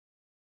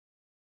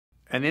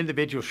An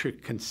individual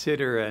should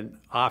consider an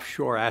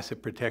offshore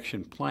asset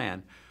protection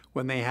plan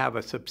when they have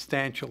a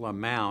substantial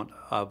amount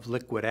of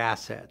liquid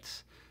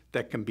assets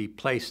that can be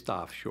placed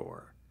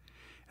offshore.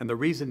 And the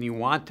reason you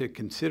want to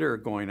consider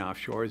going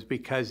offshore is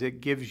because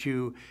it gives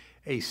you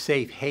a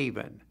safe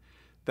haven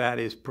that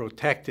is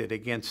protected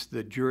against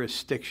the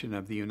jurisdiction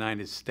of the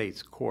United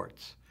States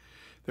courts.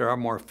 There are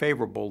more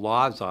favorable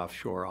laws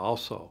offshore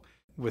also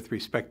with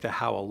respect to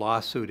how a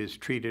lawsuit is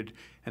treated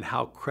and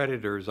how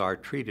creditors are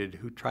treated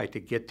who try to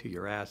get to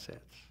your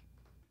assets.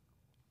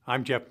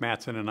 I'm Jeff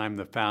Matsen, and I'm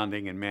the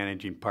founding and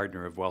managing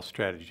partner of Wealth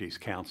Strategies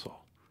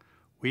Counsel.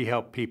 We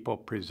help people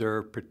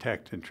preserve,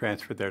 protect, and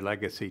transfer their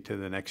legacy to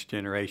the next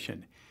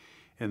generation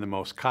in the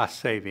most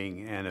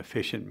cost-saving and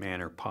efficient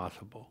manner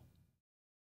possible.